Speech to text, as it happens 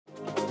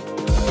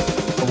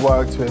I've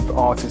worked with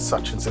artists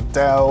such as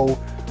Adele,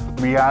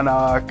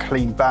 Rihanna,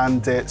 Clean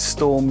Bandit,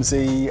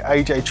 Stormzy,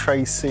 AJ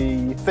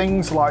Tracy.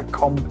 Things like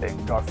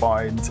comping I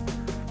find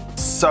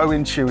so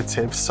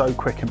intuitive, so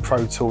quick in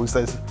Pro Tools.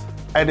 There's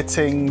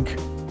editing,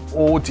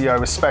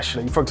 audio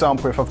especially. For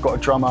example, if I've got a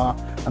drummer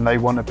and they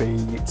want to be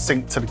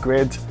synced to the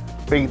grid,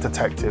 Beat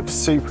Detective,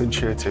 super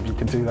intuitive. You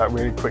can do that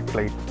really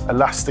quickly.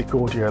 Elastic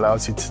Audio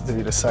allows you to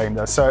do the same.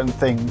 There are certain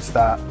things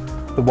that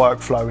the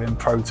workflow in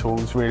Pro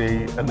Tools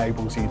really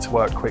enables you to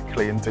work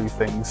quickly and do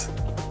things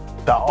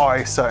that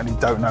I certainly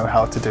don't know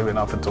how to do in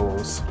other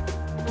DAWs.